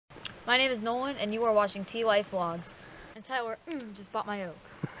My name is Nolan, and you are watching TLife Vlogs. And Tyler just bought my oak.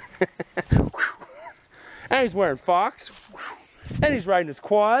 And he's wearing Fox. And he's riding his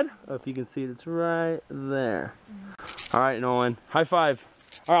quad. Oh, if you can see it, it's right there. All right, Nolan, high five.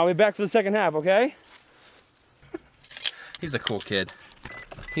 All right, I'll be back for the second half, okay? He's a cool kid.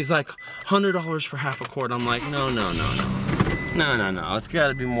 He's like, $100 for half a quart. I'm like, no. It's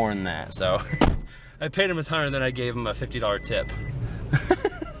gotta be more than that. So I paid him his 100, then I gave him a $50 tip.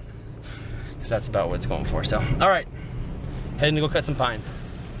 Because that's about what it's going for. So, all right, heading to go cut some pine.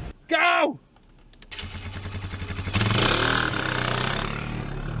 Go!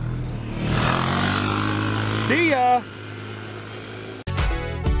 See ya!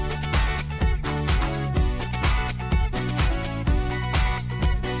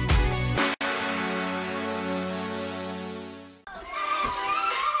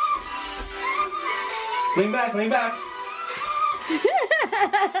 Lean back, lean back.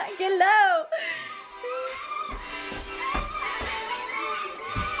 Get low.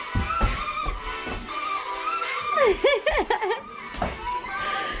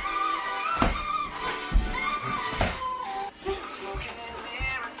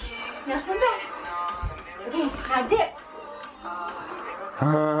 Yes, one back. Now dip.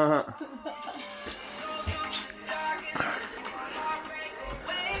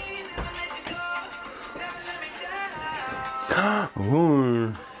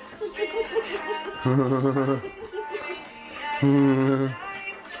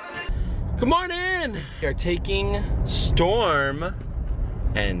 Good morning! We are taking Storm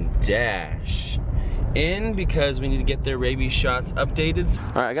and Dash in because we need to get their rabies shots updated.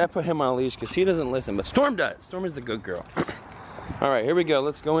 All right, I gotta put him on a leash because he doesn't listen, but Storm does. Storm is the good girl. All right, here we go.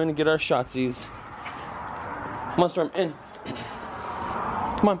 Let's go in and get our shotsies. Come on, Storm, in.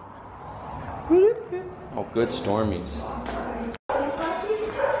 Come on. Oh, good Stormies.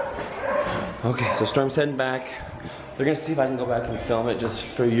 Okay, so Storm's heading back. They're gonna see if I can go back and film it just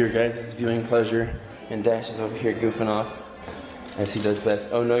for your guys' viewing pleasure. And Dash is over here goofing off as he does best.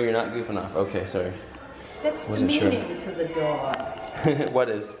 Oh no, you're not goofing off. Okay, sorry. That's demeaning to the dog. What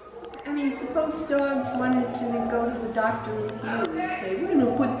is? I mean, suppose dogs wanted to go to the doctor with you and say, we're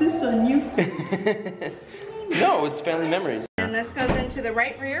gonna put this on you. No, it's family memories. And this goes into the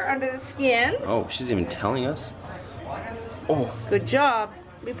right rear under the skin. Oh, she's even telling us. Oh. Good job.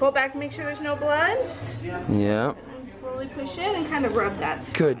 We pull back to make sure there's no blood. Yeah. And slowly push in and kind of rub that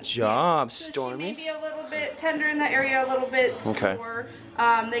spot. Good job, So Stormies. she may be a little bit tender in that area, a little bit sore.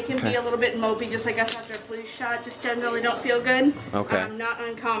 They can be a little bit mopey, just like us after a flu shot. Just generally don't feel good. Okay. Not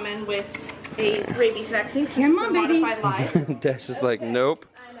uncommon with a rabies vaccine since Come it's on, a baby. modified live. Dash is like, nope.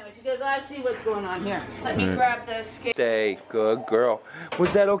 I know. She goes, I see what's going on here. Let me grab the scale. Stay, good girl.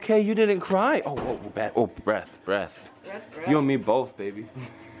 Was that okay? You didn't cry? Oh, breath. You and me both, baby.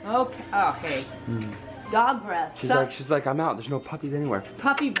 Okay, okay. Dog breath. She's like, I'm out. There's no puppies anywhere.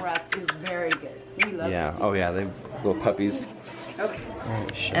 Puppy breath is very good. We love Yeah. Oh yeah, they little puppies. Okay. Oh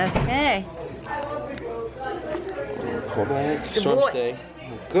shit. Okay. Pull back. Good Storm boy. stay.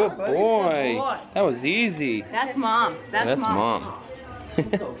 Good boy. That was easy. That's Mom. That's mom.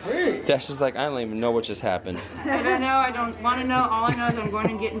 Dash is like, I don't even know what just happened. I don't know. I don't want to know. All I know is I'm going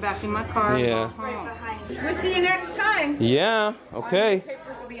and getting back in my car. Yeah. We'll see you next time. Yeah. Okay.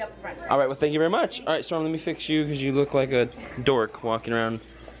 Papers will be up front. All right. Well, thank you very much. All right, Storm. Let me fix you because you look like a dork walking around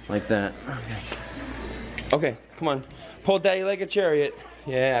like that. Okay. Come on. Pull Daddy like a chariot.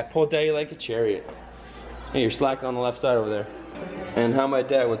 Yeah. Pull Daddy like a chariot. Hey, you're slacking on the left side over there. And how my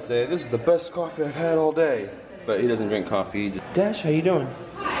dad would say, this is the best coffee I've had all day. But he doesn't drink coffee. Dash, how you doing?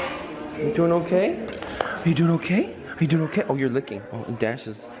 You doing okay? Are you doing okay? Are you doing okay? Oh, you're licking. Oh, and Dash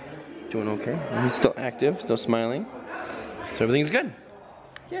is doing okay. And he's still active, still smiling. So everything's good.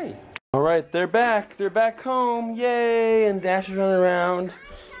 Yay. All right, they're back. They're back home. Yay. And Dash is running around,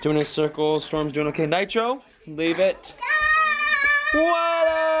 doing his circles. Storm's doing okay. Nitro, leave it. What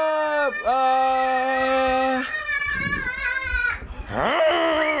up?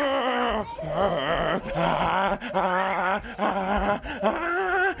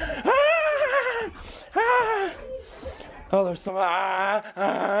 Oh, there's some.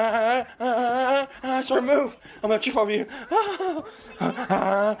 Sorry, move. I'm gonna trip over you.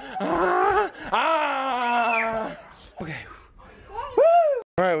 Okay. Woo!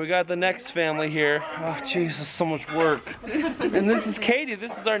 All right, we got the next family here. Oh, Jesus, so much work. And this is Katie.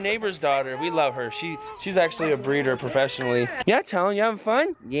 This is our neighbor's daughter. We love her. She's actually a breeder professionally. Yeah, Talon, you having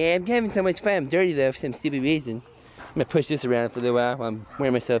fun? Yeah, I'm having so much fun. I'm dirty though for some stupid reason. I'm gonna push this around for a little while I'm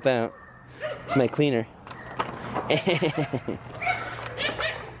wearing myself out. It's my cleaner. So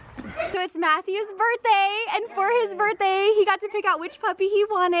it's Matthew's birthday, and for his birthday, he got to pick out which puppy he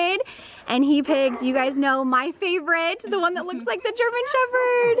wanted, and he picked, you guys know, my favorite, the one that looks like the German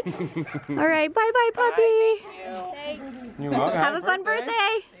Shepherd. All right, bye-bye, puppy. Thanks. You're welcome. Have a fun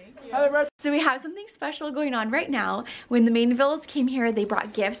birthday. So we have something special going on right now. When the Mainvilles came here, they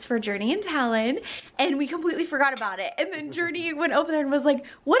brought gifts for Journey and Talon, and we completely forgot about it. And then Journey went over there and was like,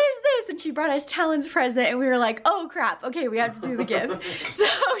 what is this? And she brought us Talon's present, and we were like, oh crap, okay, we have to do the gifts. So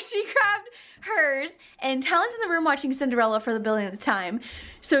she grabbed hers, and Talon's in the room watching Cinderella for the billionth time.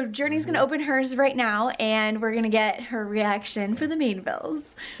 So Journey's gonna open hers right now, and we're gonna get her reaction for the Mainvilles.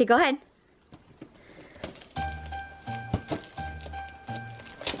 Okay, go ahead.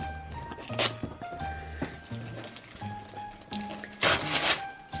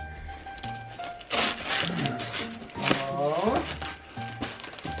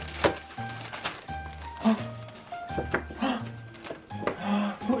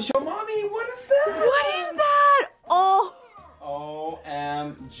 Show mommy, what is that? What is that? Oh.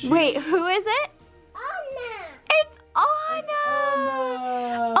 OMG. Wait, who is it? Anna. It's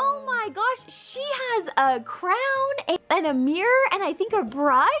Anna. Oh my gosh, she has a crown and a mirror and I think a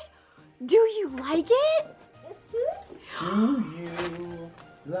brush. Do you like it? Do you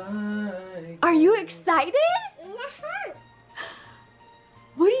like Are you excited?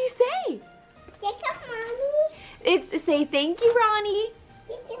 What do you say? Thank you, Mommy. It's say thank you, Ronnie.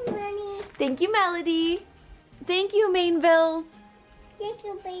 Thank you, Mommy. Thank you, Melody. Thank you, Mainvilles. Thank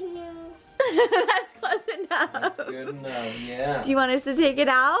you, Baby. That's close enough. That's good enough, yeah. Do you want us to take it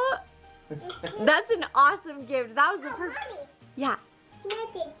out? That's an awesome gift. That was the perfect. Mommy, Yeah.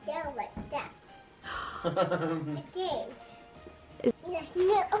 let it down like that. Mommy. Okay. Let's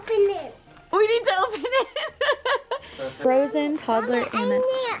not open it. We need to open it. Frozen, toddler, Anna.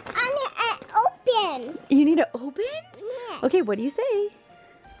 I need open. You need to open? Yeah. Okay, what do you say?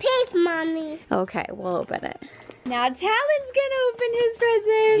 Pink, Mommy. Okay, we'll open it. Now Talon's gonna open his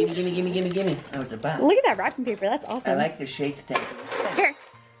present. Gimme. Oh, it's a box. Look at that wrapping paper. That's awesome. I like the shapes that. Here.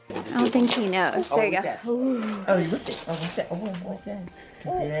 I don't think he knows. There you go. Ooh. Oh, you ripped it. Oh, what's that? Oh, what's that?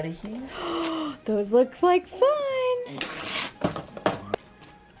 Can you get out of here? Those look like fun.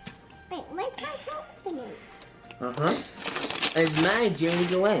 Wait, why can't I open it? Uh-huh. It's mine, Jimmy.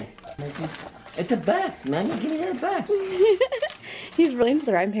 Go away. It's a box, man. Give me that box. He's really into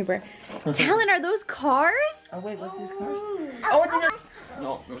the wrapping paper. Talon, are those cars? Oh, wait. What's this card? Oh, it's another.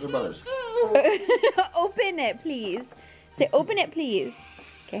 No, those are brothers. Open it, please. Say, open it, please.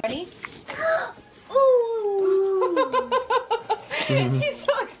 Okay, ready? Ooh. He's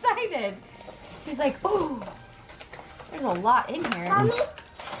so excited. He's like, ooh. There's a lot in here. Mommy?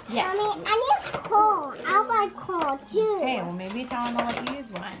 Yes. Mommy, I need coal. I'll buy coal, too. Okay, well maybe Talon will let you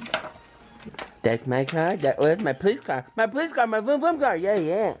use one. That's my car. That's my police car. My police car. My boom boom car.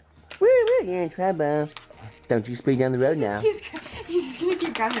 Yeah. We're in trouble. Don't you speed down the road now. He's just gonna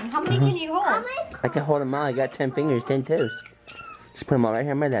keep grabbing. How many can you hold? I can hold them all. I got 10 fingers, 10 toes. Just put them all right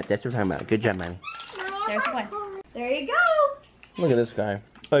here on my lap. That's what I'm talking about. Good job, Mommy. There's one. There you go. Look at this guy.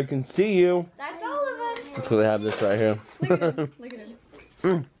 I can see you. That's all of them. So they have this right here. Look at him. Look at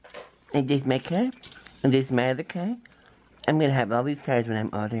him. And this is my car. And this is my other car. I'm going to have all these cars when I'm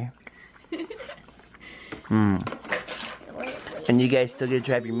older. And you guys still get to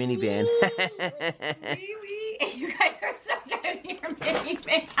drive your minivan. You guys are so driving your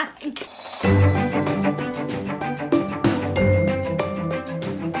minivan.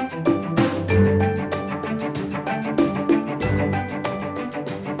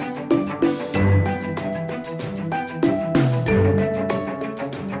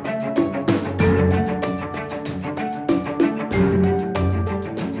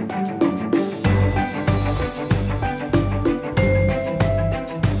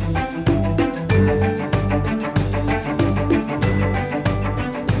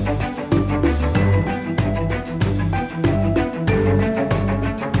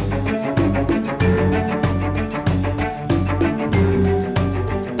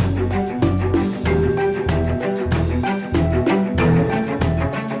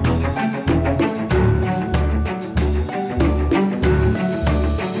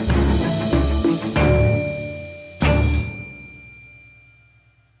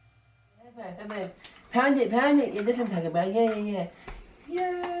 Pound it. Yeah, that's what I'm talking about. Yeah.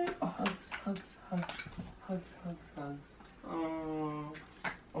 Yeah. Oh, hugs.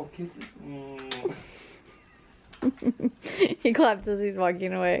 Oh, kisses. He claps as he's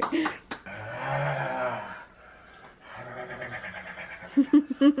walking away.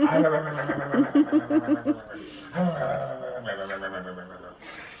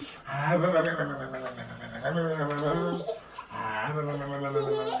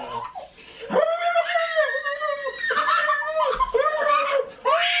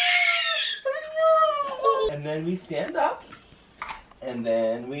 then we stand up. And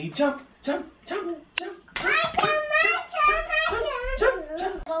then we jump, jump, jump, jump, jump, jump, jump,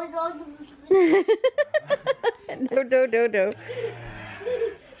 jump. No.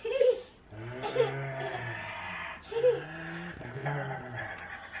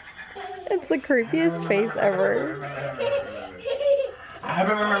 It's the creepiest face ever.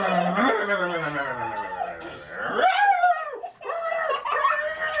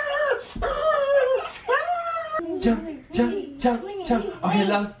 Jump, jump, jump, jump. Okay,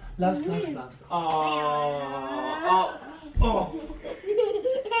 loves. Oh.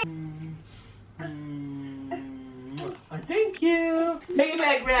 Thank you. Take it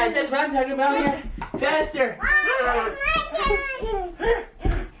back, Brad. That's what I'm talking about here. Faster.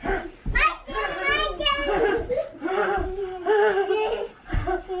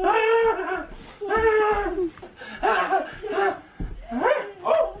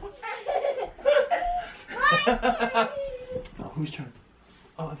 Oh, whose turn?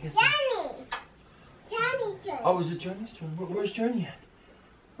 Oh, I guess. Johnny's turn. Oh, is it Johnny's turn? Where's Johnny at?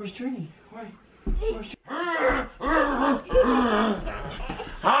 Where's Johnny? Where's Johnny?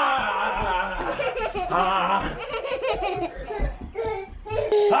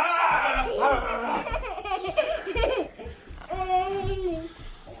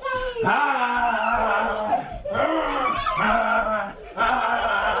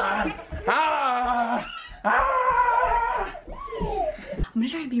 I'm gonna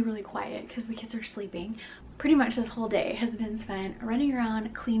try to be really quiet because the kids are sleeping. Pretty much this whole day has been spent running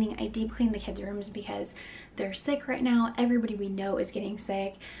around cleaning. I deep cleaned the kids' rooms because they're sick right now. Everybody we know is getting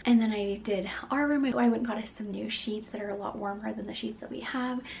sick. And then I did our room. I went and got us some new sheets that are a lot warmer than the sheets that we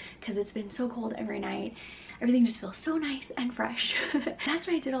have because it's been so cold every night. Everything just feels so nice and fresh. That's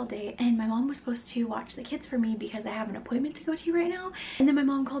what I did all day. And my mom was supposed to watch the kids for me because I have an appointment to go to right now. And then my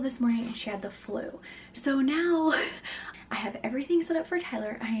mom called this morning and she had the flu. So now I have everything set up for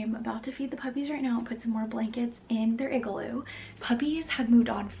Tyler. I am about to feed the puppies right now and put some more blankets in their igloo. Puppies have moved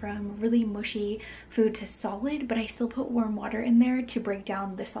on from really mushy food to solid, but I still put warm water in there to break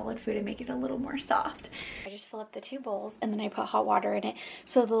down the solid food and make it a little more soft. I just fill up the 2 bowls and then I put hot water in it.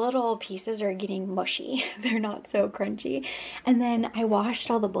 So the little pieces are getting mushy. They're not so crunchy. And then I washed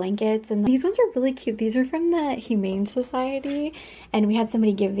all the blankets, and these ones are really cute. These are from the Humane Society and we had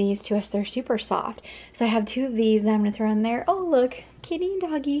somebody give these to us. They're super soft. So I have 2 of these that I'm gonna throw in there. Oh look, kitty and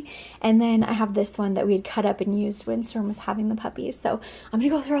doggy. And then I have this one that we had cut up and used when Storm was having the puppies. So I'm gonna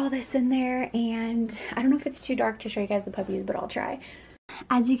go throw all this in there, and I don't know if it's too dark to show you guys the puppies, but I'll try.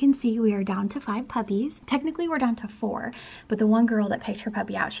 As you can see, we are down to 5 puppies. Technically we're down to 4, but the one girl that picked her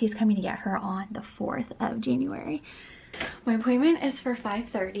puppy out, she's coming to get her on the 4th of January. My appointment is for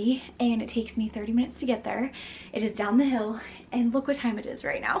 5:30 and it takes me 30 minutes to get there. It is down the hill, and look what time it is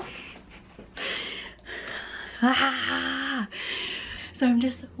right now. So I'm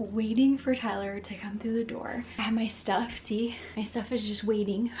just waiting for Tyler to come through the door. I have my stuff, see? My stuff is just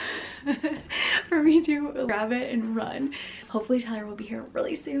waiting for me to grab it and run. Hopefully Tyler will be here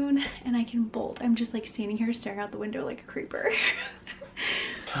really soon and I can bolt. I'm just like standing here staring out the window like a creeper.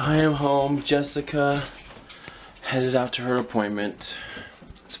 I am home. Jessica headed out to her appointment.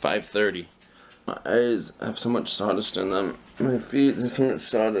 It's 5:30. My eyes have so much sawdust in them. My feet have so much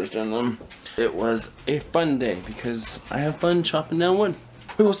sawdust in them. It was a fun day because I have fun chopping down wood.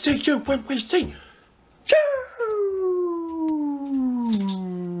 We will see you when we see you.